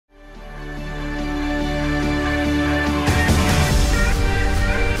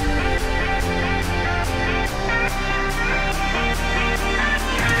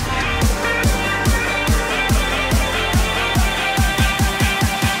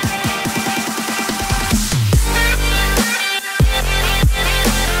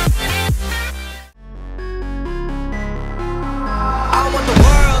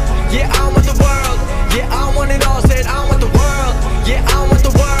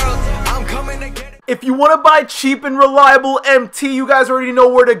If you want to buy cheap and reliable MT, you guys already know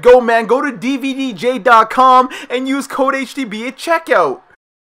where to go, man. Go to dvdj.com and use code HTB at checkout.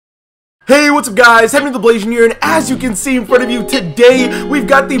 Hey, what's up guys, Henry the Blasian here, and as you can see in front of you today, we've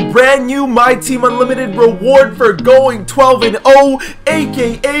got the brand new MyTEAM Unlimited reward for going 12-0,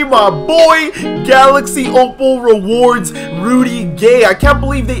 aka my boy, Galaxy Opal Rewards Rudy Gay. I can't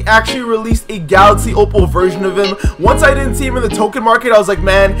believe they actually released a Galaxy Opal version of him. Once I didn't see him in the token market, I was like,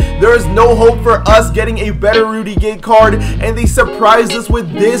 man, there is no hope for us getting a better Rudy Gay card, and they surprised us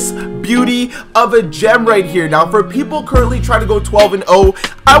with this beauty of a gem right here. Now, for people currently trying to go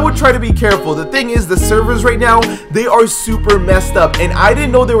 12-0, I would try to be careful. The thing is, the servers right now, they are super messed up, and I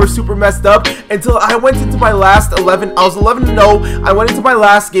didn't know they were super messed up until I went into my last 11. I was 11-0. I went into my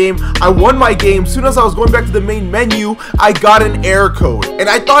last game. I won my game. Soon as I was going back to the main menu, I got an error code, and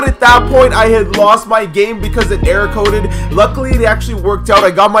I thought at that point I had lost my game because it error coded. Luckily, it actually worked out.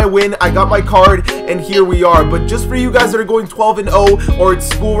 I got my win. I got my card, and here we are. But just for you guys that are going 12-0 or at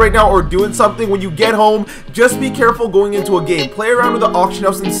school right now or doing something, when you get home, just be careful going into a game. Play around with the auction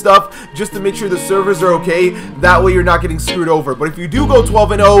house and stuff just to make sure the servers are okay. That way you're not getting screwed over. But if you do go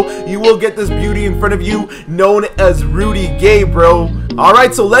 12-0, you will get this beauty in front of you known as Rudy Gay, bro.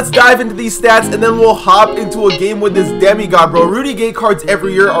 Alright, so let's dive into these stats and then we'll hop into a game with this demigod, bro. Rudy Gay cards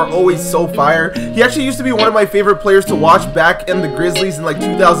every year are always so fire. He actually used to be one of my favorite players to watch back in the Grizzlies in like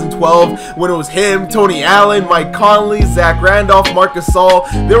 2012 when it was him, Tony Allen, Mike Conley, Zach Randolph, Marc Gasol.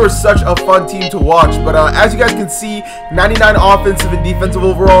 They were such a fun team to watch. But as you guys can see, 99 offensive and defensive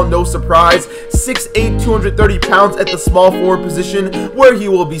overall, no surprise. 6'8", 230 pounds at the small forward position where he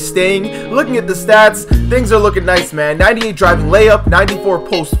will be staying. Looking at the stats, things are looking nice, man. 98 driving layup, 94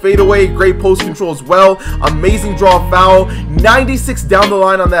 post fadeaway, great post control as well, amazing draw foul, 96 down the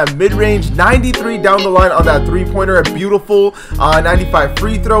line on that mid-range, 93 down the line on that three-pointer, a beautiful 95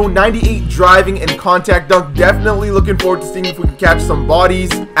 free throw, 98 driving and contact dunk. Definitely looking forward to seeing if we can catch some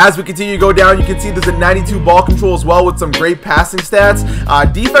bodies. As we continue to go down, you can see there's a 92 ball control as well with some great passing stats.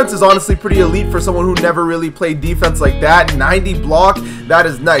 Defense is honestly pretty elite for someone who never really played defense like that. 90 block, that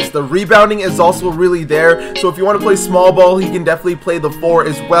is nice. The rebounding is also really there, so if you want to play small ball, he can definitely play the 4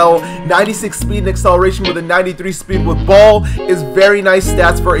 as well. 96 speed and acceleration with a 93 speed with ball is very nice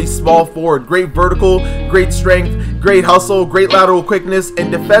stats for a small forward. Great vertical, great strength, great hustle, great lateral quickness,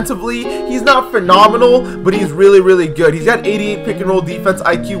 and defensively, he's not phenomenal, but he's really good. He's got 88 pick and roll defense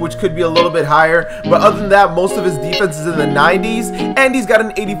IQ, which could be a little bit higher, but other than that, most of his defense is in the 90s, and he's got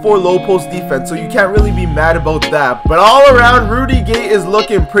an 84 low post defense, so you can't really be mad about that. But all around, Rudy Gay is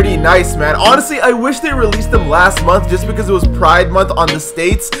looking pretty nice, man. Honestly, I wish they released him last month just because it was Pride Month on the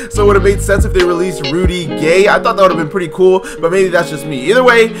States, so it would have made sense if they released Rudy Gay. I thought that would have been pretty cool, but maybe that's just me. Either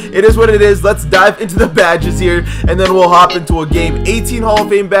way, it is what it is. Let's dive into the badges here, and then we'll hop into a game. 18 Hall of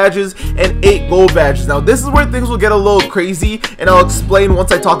Fame badges and 8 gold badges. Now, this is where things will get a little crazy, and I'll explain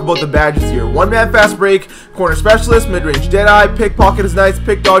once I talk about the badges here. One-man fast break, corner specialist, mid-range deadeye, pickpocket is nice,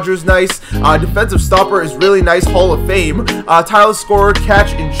 pick dodger is nice, defensive stopper is really nice, Hall of Fame, tireless scorer,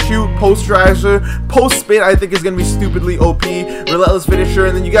 catch and shoot, posterizer, post spin I think is going to be stupidly OP, relentless finisher,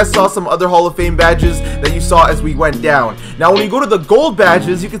 and then you guys saw some other Hall of Fame badges that you saw as we went down. Now, when you go to the gold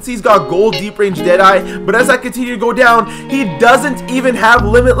badges, you can see he's got gold deep range deadeye, but as I continue to go down, he doesn't even have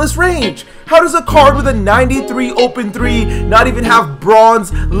limitless range. How does a card with a 93 open 3 not even have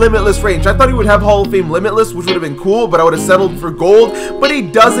bronze limitless range? I thought he would have Hall of Fame limitless, which would have been cool, but I would have settled for gold, but he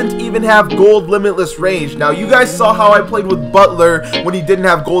doesn't even have gold limitless range. Now, you guys saw how I played with Butler when he didn't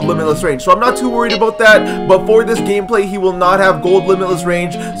have gold limitless range, so I'm not too worried about that, but for this gameplay, he will not have gold limitless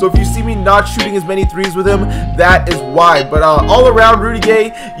range, so if you see me not shooting as many threes with him, that is why. But all around, Rudy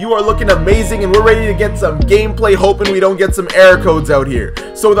Gay, you are looking amazing, and we're ready to get some gameplay, hoping we don't get some error codes out here.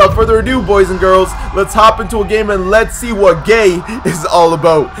 So without further ado, boys and girls, let's hop into a game and let's see what Gay is all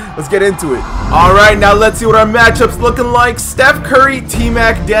about. Let's get into it. Alright, now let's see what our matchup's looking like. Steph Curry,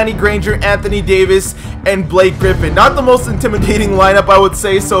 T-Mac, Danny Granger, Anthony Davis, and Blake Griffin. Not the most intimidating lineup, I would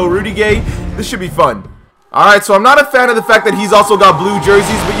say, so Rudy Gay, this should be fun. Alright, so I'm not a fan of the fact that he's also got blue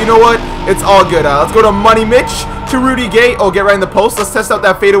jerseys, but you know what? It's all good. Let's go to Money Mitch, to Rudy Gay. Oh, get right in the post. Let's test out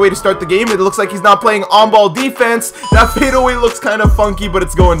that fadeaway to start the game. It looks like he's not playing on-ball defense. That fadeaway looks kind of funky, but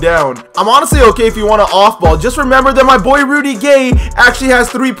it's going down. I'm honestly okay if you want to off-ball. Just remember that my boy Rudy Gay actually has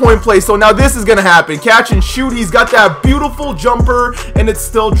three-point play, so now this is going to happen. Catch and shoot. He's got that beautiful jumper, and it's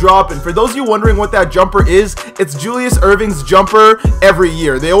still dropping. For those of you wondering what that jumper is, it's Julius Erving's jumper every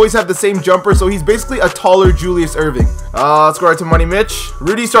year. They always have the same jumper, so he's basically a taller Julius Erving. Let's go right to Money Mitch.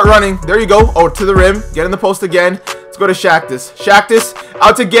 Rudy, start running. There you go. Oh, to the rim. Get in the post again. Let's go to Shactus. Shactus,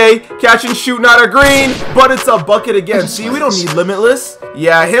 out to Gay. Catch and shoot, not a green. But it's a bucket again. See, we don't need Limitless.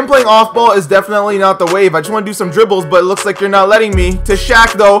 Yeah, him playing off-ball is definitely not the wave. I just want to do some dribbles, but it looks like you're not letting me. To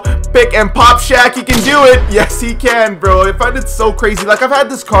Shaq, though. Pick and pop Shaq. He can do it. Yes, he can, bro. I find it so crazy. Like, I've had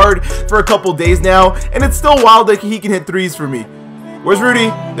this card for a couple days now, and it's still wild that he can hit threes for me. Where's Rudy?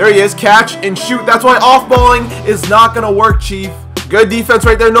 There he is. Catch and shoot. That's why off-balling is not going to work, Chief. Good defense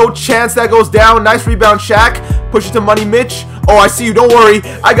right there. No chance that goes down. Nice rebound, Shaq. Push it to Money Mitch. Oh, I see you. Don't worry.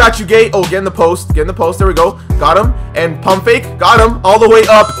 I got you, Gay. Oh, get in the post. Get in the post. There we go. Got him. And pump fake. Got him. All the way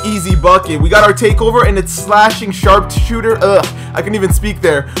up. Easy bucket. We got our takeover, and it's slashing sharpshooter. Ugh. I couldn't even speak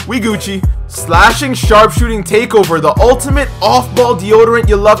there. We Gucci. Slashing sharpshooting takeover. The ultimate off-ball deodorant.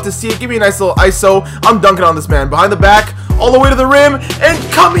 You love to see it. Give me a nice little ISO. I'm dunking on this man. Behind the back. All the way to the rim.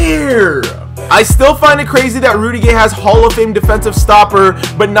 And come here. I still find it crazy that Rudy Gay has Hall of Fame defensive stopper,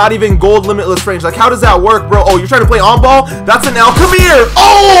 but not even gold limitless range. Like, how does that work, bro? Oh, you're trying to play on ball? That's an L. Come here.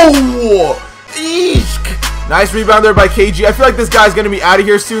 Oh! Eesh. Nice rebound there by KG. I feel like this guy's going to be out of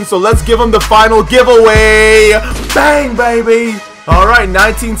here soon, so let's give him the final giveaway. Bang, baby. All right,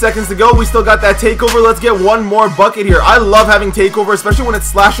 19 seconds to go. We still got that takeover. Let's get one more bucket here. I love having takeover, especially when it's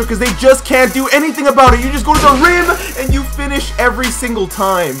slasher, because they just can't do anything about it. You just go to the rim, and you finish every single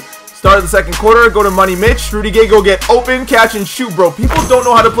time. Start of the second quarter, go to Money Mitch. Rudy Gay, go get open, catch and shoot, bro. People don't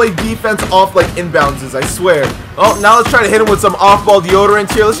know how to play defense off like inbounds, I swear. Oh, now let's try to hit him with some off-ball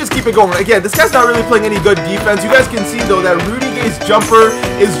deodorant here. Let's just keep it going. Again, this guy's not really playing any good defense. You guys can see, though, that Rudy Gay's jumper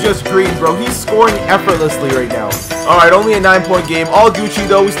is just green, bro. He's scoring effortlessly right now. All right, only a 9-point game. All Gucci,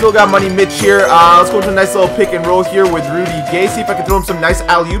 though. We still got Money Mitch here. Let's go to a nice little pick and roll here with Rudy Gay. See if I can throw him some nice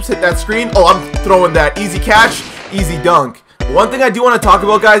alley-oops. Hit that screen. Oh, I'm throwing that. Easy catch, easy dunk. One thing I do want to talk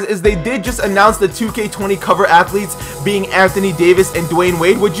about, guys, is they did just announce the 2K20 cover athletes being Anthony Davis and Dwyane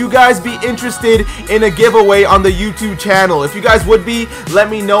Wade. Would you guys be interested in a giveaway on the YouTube channel? If you guys would be, let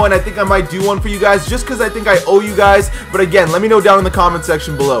me know, and I think I might do one for you guys just because I think I owe you guys. But again, let me know down in the comment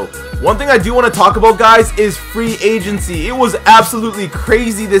section below. One thing I do want to talk about, guys, is free agency. It was absolutely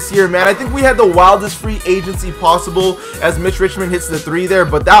crazy this year, man. I think we had the wildest free agency possible as Mitch Richmond hits the 3 there,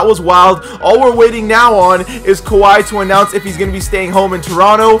 but that was wild. All we're waiting now on is Kawhi to announce if he's going to be staying home in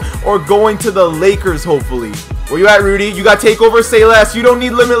Toronto or going to the Lakers, hopefully. Where you at, Rudy? You got takeover, say less. You don't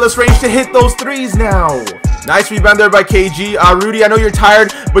need limitless range to hit those 3s now. Nice rebound there by KG. Rudy, I know you're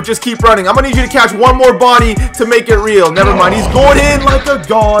tired, but just keep running. I'm going to need you to catch one more body to make it real. Never mind. He's going in like a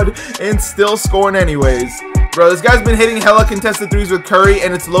god and still scoring anyways. Bro, this guy's been hitting hella contested 3s with Curry,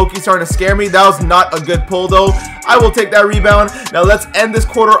 and it's low-key starting to scare me. That was not a good pull, though. I will take that rebound. Now, let's end this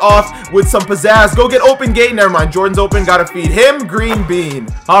quarter off with some pizzazz. Go get open gate. Never mind. Jordan's open. Got to feed him. Green bean.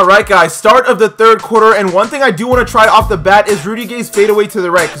 All right, guys. Start of the third quarter, and one thing I do want to try off the bat is Rudy Gay's fadeaway to the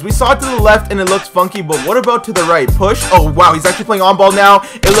right, because we saw it to the left, and it looks funky, but what about to the right? Push. Oh, wow. He's actually playing on ball now.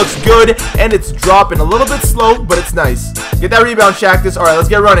 It looks good, and it's dropping. A little bit slow, but it's nice. Get that rebound, Shactus. All right, let's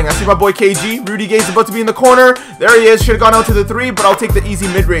get running. I see my boy KG. Rudy Gay's about to be in the corner. There he is. Should have gone out to the 3, but I'll take the easy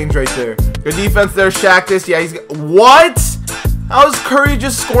mid-range right there. Good defense there, Shactus. Yeah, he's... What? How is Curry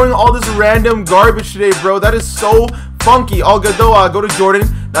just scoring all this random garbage today, bro? That is so funky. All good, though. Go to Jordan.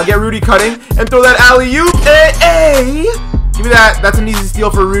 Now get Rudy cutting and throw that alley-oop. Hey! Give me that. That's an easy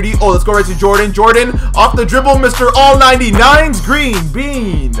steal for Rudy. Oh, let's go right to Jordan. Jordan, off the dribble, Mr. All 99's green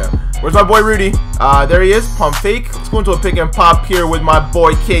bean. Where's my boy Rudy? There he is. Pump fake. Let's go into a pick and pop here with my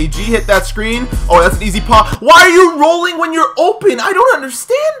boy KG. Hit that screen. Oh, that's an easy pop. Why are you rolling when you're open? I don't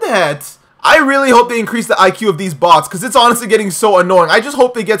understand that. I really hope they increase the IQ of these bots, because it's honestly getting so annoying. I just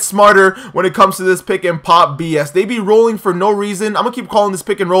hope they get smarter when it comes to this pick and pop BS. They be rolling for no reason. I'm going to keep calling this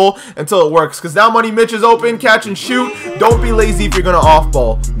pick and roll until it works, because now Money Mitch is open. Catch and shoot. Don't be lazy if you're going to off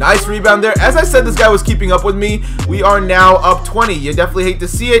ball. Nice rebound there. As I said, this guy was keeping up with me. We are now up 20. You definitely hate to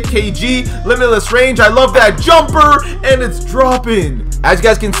see it. KG, limitless range. I love that jumper, and it's dropping. As you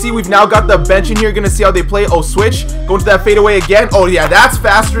guys can see, we've now got the bench in here. Going to see how they play. Oh, switch. Going to that fadeaway again. Oh, yeah, that's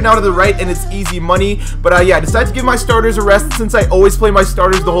faster now to the right, and it's easy money. But yeah, I decided to give my starters a rest since I always play my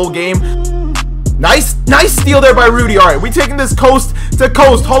starters the whole game. Nice steal there by Rudy. All right, we taking this coast to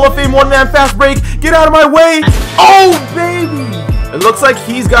coast. Hall of Fame one-man fast break. Get out of my way. Oh, baby. It looks like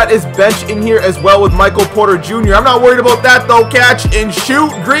he's got his bench in here as well with Michael Porter Jr. I'm not worried about that, though. Catch and shoot.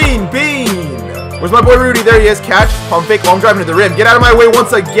 Green bean. Where's my boy Rudy? There he is. Catch. Pump fake while I'm driving to the rim. Get out of my way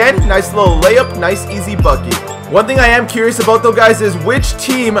once again. Nice little layup. Nice easy bucket. One thing I am curious about, though, guys, is which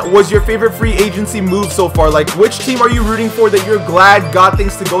team was your favorite free agency move so far? Like, which team are you rooting for that you're glad got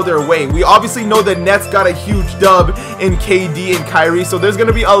things to go their way? We obviously know the Nets got a huge dub in KD and Kyrie, so there's going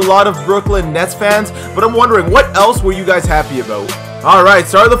to be a lot of Brooklyn Nets fans, but I'm wondering, what else were you guys happy about? Alright,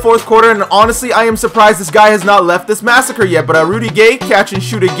 start of the fourth quarter, and honestly, I am surprised this guy has not left this massacre yet. But Rudy Gay, catch and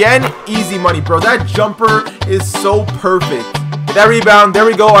shoot again. Easy money, bro. That jumper is so perfect. That rebound, there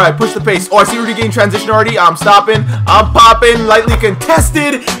we go. Alright, push the pace. Oh, I see Rudy Gay in transition already. I'm stopping. I'm popping. Lightly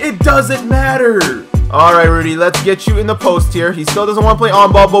contested. It doesn't matter. Alright, Rudy, let's get you in the post here. He still doesn't want to play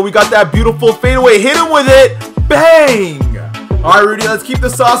on ball, but we got that beautiful fadeaway. Hit him with it. Bang! Alright, Rudy, let's keep the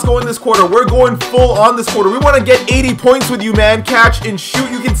sauce going this quarter. We're going full on this quarter. We want to get 80 points with you, man. Catch and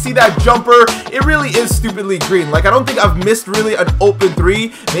shoot. You can see that jumper. It really is stupidly green. Like, I don't think I've missed really an open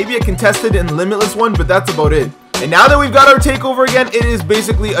three. Maybe a contested and limitless one, but that's about it. And now that we've got our takeover again, it is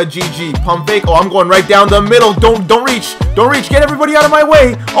basically a GG. Pump fake. Oh, I'm going right down the middle. Don't reach. Don't reach. Get everybody out of my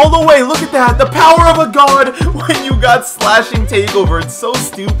way. All the way. Look at that. The power of a god when you got slashing takeover. It's so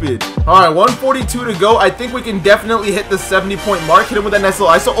stupid. All right, 142 to go. I think we can definitely hit the 70-point mark. Hit him with that nice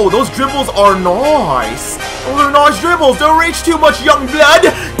little ISO. Oh, those dribbles are nice. Those are nice dribbles. Don't reach too much, young blood.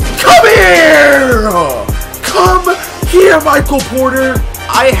 Come here. Come here, Michael Porter.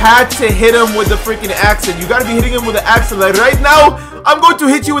 I had to hit him with the freaking accent. You gotta be hitting him with the accent. Like right now, I'm going to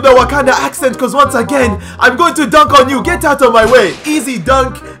hit you with the Wakanda accent because once again, I'm going to dunk on you. Get out of my way. Easy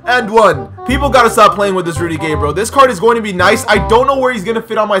dunk and one. People gotta stop playing with this Rudy Gay, bro. This card is going to be nice. I don't know where he's gonna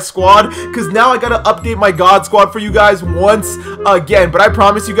fit on my squad because now I gotta update my God squad for you guys once again. But I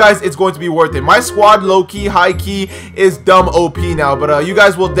promise you guys, it's going to be worth it. My squad, low-key, high-key, is dumb OP now. But you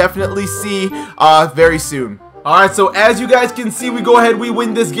guys will definitely see very soon. Alright, so as you guys can see, we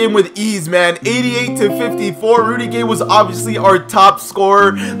win this game with ease, man. 88 to 54. Rudy Gay was obviously our top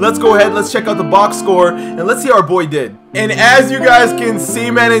scorer. Let's go ahead, let's check out the box score, and let's see how our boy did. And as you guys can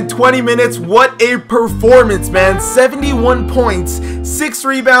see, man, in 20 minutes, what a performance, man. 71 points, 6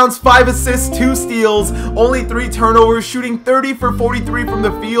 rebounds, 5 assists, 2 steals, only 3 turnovers, shooting 30 for 43 from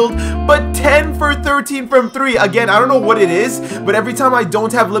the field, but 10 for 13 from 3. Again, I don't know what it is, but every time I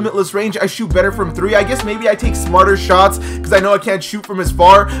don't have limitless range, I shoot better from 3. I guess maybe I take smarter shots because I know I can't shoot from as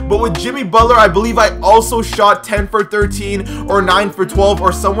far. But with Jimmy Butler, I believe I also shot 10 for 13 or 9 for 12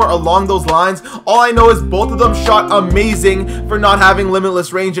 or somewhere along those lines. All I know is both of them shot amazing for not having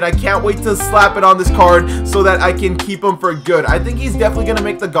limitless range, and I can't wait to slap it on this card so that I can keep him for good. I think he's definitely going to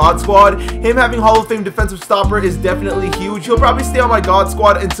make the God squad. Him having Hall of Fame defensive stopper is definitely huge. He'll probably stay on my God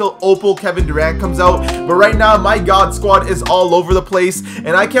squad until Opal Kevin Durant comes out, but right now my God squad is all over the place, and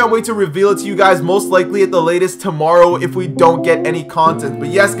I can't wait to reveal it to you guys, most likely at the latest tomorrow if we don't get any content. But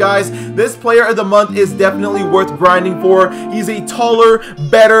yes, guys, this player of the month is definitely worth grinding for. He's a taller,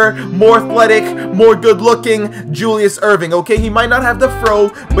 better, more athletic, more good looking Julius Irving. Okay, he might not have the fro,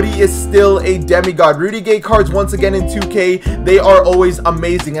 but he is still a demigod. Rudy Gay cards once again in 2K, they are always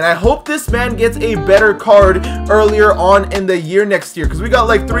amazing, and I hope this man gets a better card earlier on in the year next year, because we got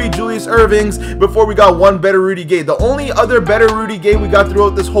like 3 Julius Irvings before we got 1 better Rudy Gay. The only other better Rudy Gay we got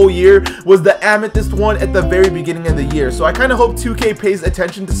throughout this whole year was the Amethyst one at the very beginning of the year. So I kind of hope 2K pays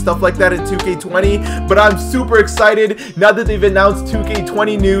attention to stuff like that in 2K20, but I'm super excited now that they've announced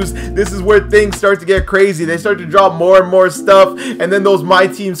 2K20 news. This is where things start to get crazy. They start to drop more and more stuff, and then those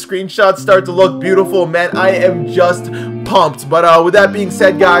MyTEAM screenshots start to look beautiful. Man, I am just pumped. But with that being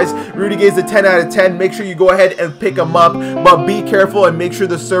said, guys, Rudy Gay's a 10 out of 10. Make sure you go ahead and pick him up, but be careful and make sure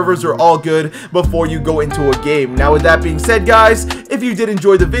the servers are all good before you go into a game. Now, with that being said, guys, if you did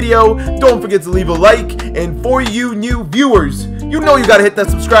enjoy the video, don't forget to leave a like, and for you new viewers, you know you gotta hit that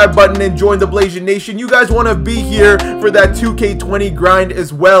subscribe button and join the Blasian Nation. You guys want to be here for that 2K20 grind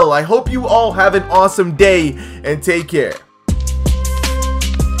as well. I hope you all have an awesome day, and take care.